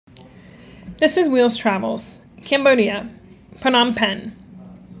This is Wheels Travels, Cambodia, Phnom Penh.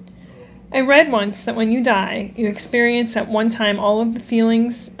 I read once that when you die, you experience at one time all of the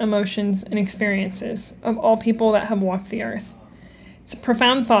feelings, emotions, and experiences of all people that have walked the earth. It's a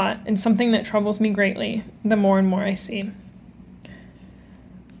profound thought and something that troubles me greatly the more and more I see.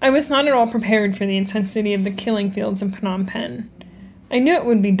 I was not at all prepared for the intensity of the killing fields in Phnom Penh. I knew it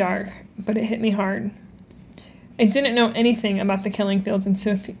would be dark, but it hit me hard. I didn't know anything about the killing fields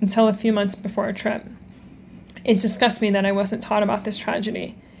until a few months before our trip. It disgusts me that I wasn't taught about this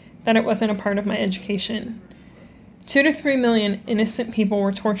tragedy, that it wasn't a part of my education. 2 to 3 million innocent people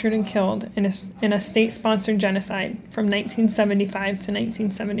were tortured and killed in a state-sponsored genocide from 1975 to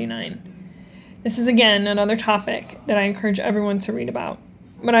 1979. This is again another topic that I encourage everyone to read about,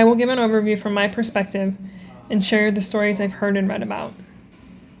 but I will give an overview from my perspective and share the stories I've heard and read about.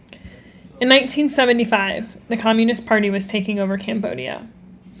 In 1975, the Communist Party was taking over Cambodia.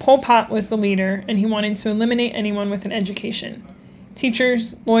 Pol Pot was the leader, and he wanted to eliminate anyone with an education.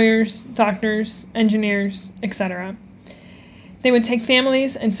 Teachers, lawyers, doctors, engineers, etc. They would take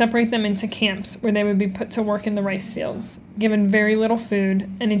families and separate them into camps where they would be put to work in the rice fields, given very little food,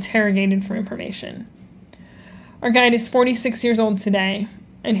 and interrogated for information. Our guide is 46 years old today,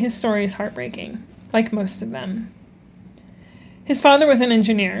 and his story is heartbreaking, like most of them. His father was an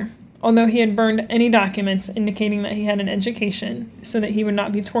engineer, although he had burned any documents indicating that he had an education so that he would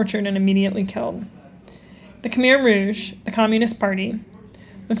not be tortured and immediately killed. The Khmer Rouge, the Communist Party,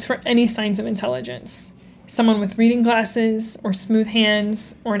 looked for any signs of intelligence, someone with reading glasses or smooth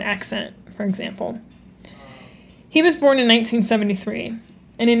hands or an accent, for example. He was born in 1973,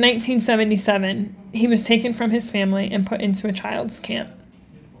 and in 1977, he was taken from his family and put into a child's camp.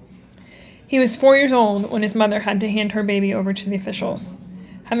 He was 4 years old when his mother had to hand her baby over to the officials,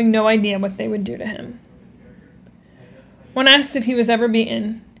 having no idea what they would do to him. When asked if he was ever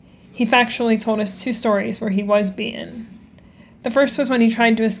beaten, he factually told us 2 stories where he was beaten. The first was when he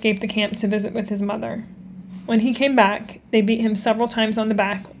tried to escape the camp to visit with his mother. When he came back, they beat him several times on the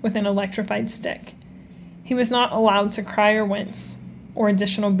back with an electrified stick. He was not allowed to cry or wince, or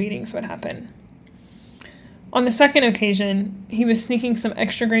additional beatings would happen. On the second occasion, he was sneaking some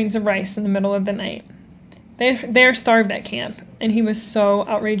extra grains of rice in the middle of the night. They are starved at camp, and he was so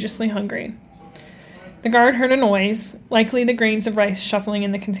outrageously hungry. The guard heard a noise, likely the grains of rice shuffling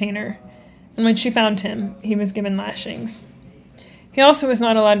in the container, and when she found him, he was given lashings. He also was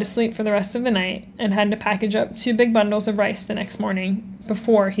not allowed to sleep for the rest of the night and had to package up 2 big bundles of rice the next morning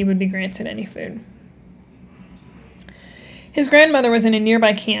before he would be granted any food. His grandmother was in a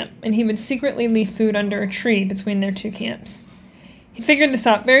nearby camp, and he would secretly leave food under a tree between their 2 camps. He figured this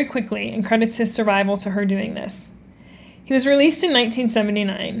out very quickly and credits his survival to her doing this. He was released in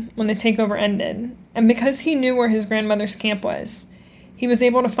 1979 when the takeover ended, and because he knew where his grandmother's camp was, he was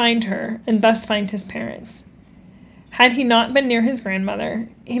able to find her and thus find his parents. Had he not been near his grandmother,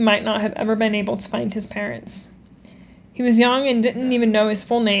 he might not have ever been able to find his parents. He was young and didn't even know his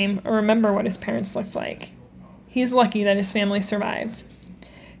full name or remember what his parents looked like. He's lucky that his family survived.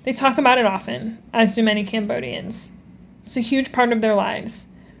 They talk about it often, as do many Cambodians. It's a huge part of their lives,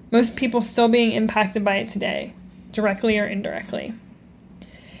 most people still being impacted by it today, directly or indirectly.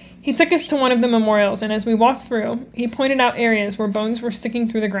 He took us to one of the memorials, and as we walked through, he pointed out areas where bones were sticking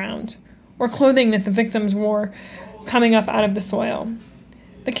through the ground, or clothing that the victims wore coming up out of the soil.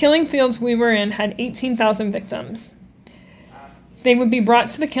 The killing fields we were in had 18,000 victims. They would be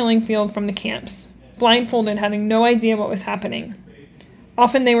brought to the killing field from the camps, blindfolded, having no idea what was happening.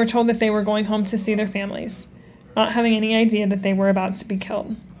 Often they were told that they were going home to see their families, not having any idea that they were about to be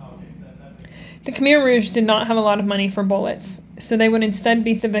killed. The Khmer Rouge did not have a lot of money for bullets, so they would instead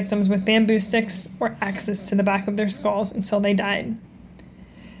beat the victims with bamboo sticks or axes to the back of their skulls until they died.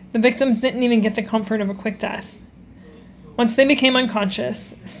 The victims didn't even get the comfort of a quick death. Once they became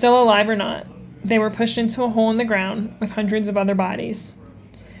unconscious, still alive or not, they were pushed into a hole in the ground with hundreds of other bodies.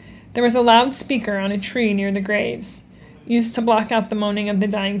 There was a loud speaker on a tree near the graves, used to block out the moaning of the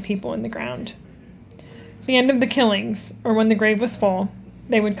dying people in the ground. At the end of the killings, or when the grave was full,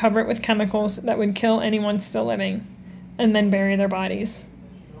 they would cover it with chemicals that would kill anyone still living, and then bury their bodies.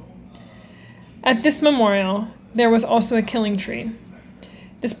 At this memorial, there was also a killing tree.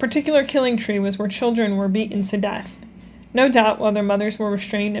 This particular killing tree was where children were beaten to death, no doubt while their mothers were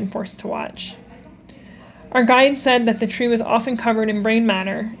restrained and forced to watch. Our guide said that the tree was often covered in brain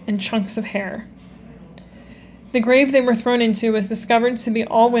matter and chunks of hair. The grave they were thrown into was discovered to be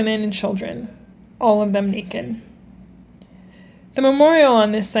all women and children, all of them naked. The memorial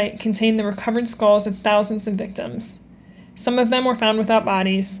on this site contained the recovered skulls of thousands of victims. Some of them were found without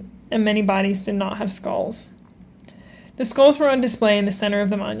bodies, and many bodies did not have skulls. The skulls were on display in the center of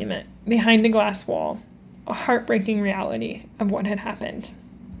the monument, behind a glass wall, a heartbreaking reality of what had happened.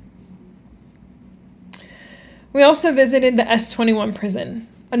 We also visited the S-21 prison,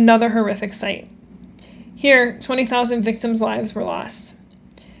 another horrific sight. Here, 20,000 victims' lives were lost.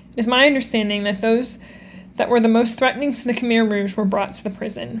 It is my understanding that those that were the most threatening to the Khmer Rouge were brought to the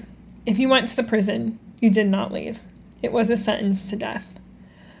prison. If you went to the prison, you did not leave. It was a sentence to death.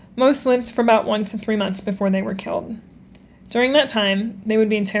 Most lived for about 1 to 3 months before they were killed. During that time, they would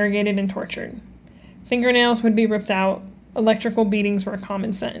be interrogated and tortured. Fingernails would be ripped out. Electrical beatings were a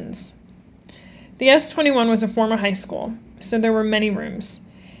common sentence. The S-21 was a former high school, so there were many rooms.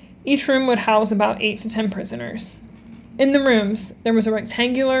 Each room would house about 8 to 10 prisoners. In the rooms, there was a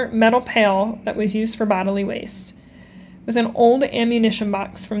rectangular metal pail that was used for bodily waste. It was an old ammunition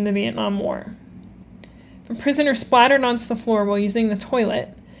box from the Vietnam War. If a prisoner splattered onto the floor while using the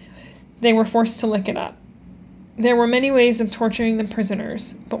toilet, they were forced to lick it up. There were many ways of torturing the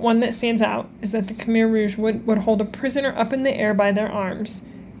prisoners, but one that stands out is that the Khmer Rouge would hold a prisoner up in the air by their arms,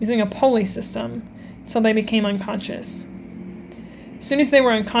 using a pulley system, until they became unconscious. As soon as they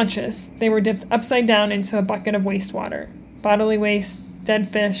were unconscious, they were dipped upside down into a bucket of wastewater, bodily waste,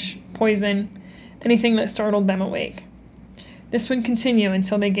 dead fish, poison, anything that startled them awake. This would continue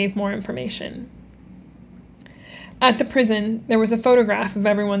until they gave more information. At the prison, there was a photograph of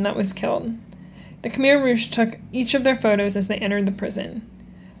everyone that was killed. The Khmer Rouge took each of their photos as they entered the prison.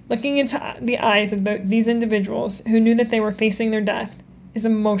 Looking into the eyes of these individuals who knew that they were facing their death is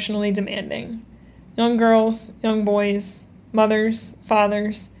emotionally demanding. Young girls, young boys, mothers,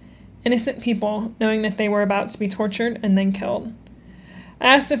 fathers, innocent people knowing that they were about to be tortured and then killed. I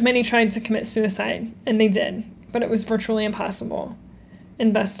asked if many tried to commit suicide, and they did, but it was virtually impossible,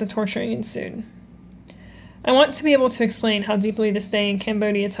 and thus the torturing ensued. I want to be able to explain how deeply this day in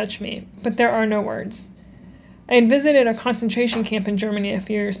Cambodia touched me, but there are no words. I had visited a concentration camp in Germany a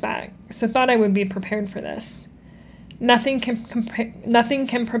few years back, so thought I would be prepared for this. Nothing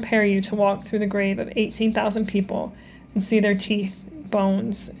can prepare you to walk through the grave of 18,000 people and see their teeth,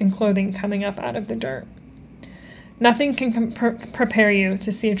 bones, and clothing coming up out of the dirt. Nothing can prepare you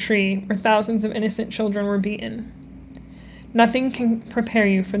to see a tree where thousands of innocent children were beaten. Nothing can prepare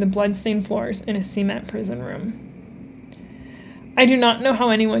you for the blood-stained floors in a cement prison room. I do not know how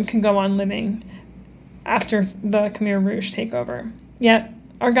anyone can go on living after the Khmer Rouge takeover. Yet,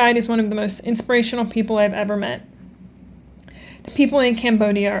 our guide is one of the most inspirational people I've ever met. The people in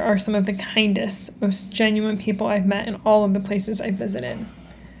Cambodia are some of the kindest, most genuine people I've met in all of the places I've visited.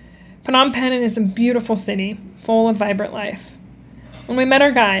 Phnom Penh is a beautiful city, full of vibrant life. When we met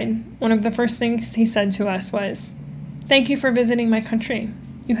our guide, one of the first things he said to us was, "Thank you for visiting my country.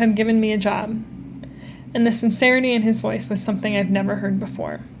 You have given me a job." And the sincerity in his voice was something I've never heard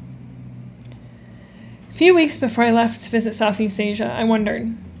before. A few weeks before I left to visit Southeast Asia, I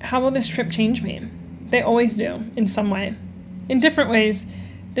wondered, how will this trip change me? They always do, in some way. In different ways,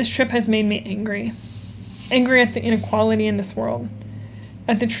 this trip has made me angry. Angry at the inequality in this world,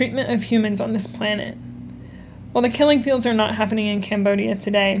 at the treatment of humans on this planet. While the killing fields are not happening in Cambodia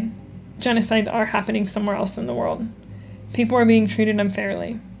today, genocides are happening somewhere else in the world. People are being treated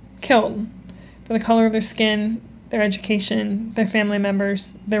unfairly, killed for the color of their skin, their education, their family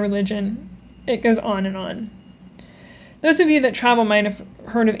members, their religion. It goes on and on. Those of you that travel might have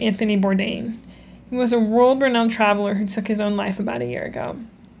heard of Anthony Bourdain. He was a world-renowned traveler who took his own life about a year ago.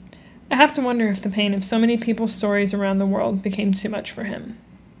 I have to wonder if the pain of so many people's stories around the world became too much for him.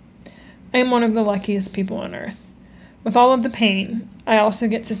 I am one of the luckiest people on earth. With all of the pain, I also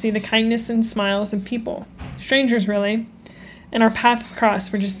get to see the kindness and smiles of people, strangers really, and our paths cross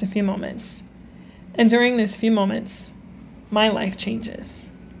for just a few moments. And during those few moments, my life changes.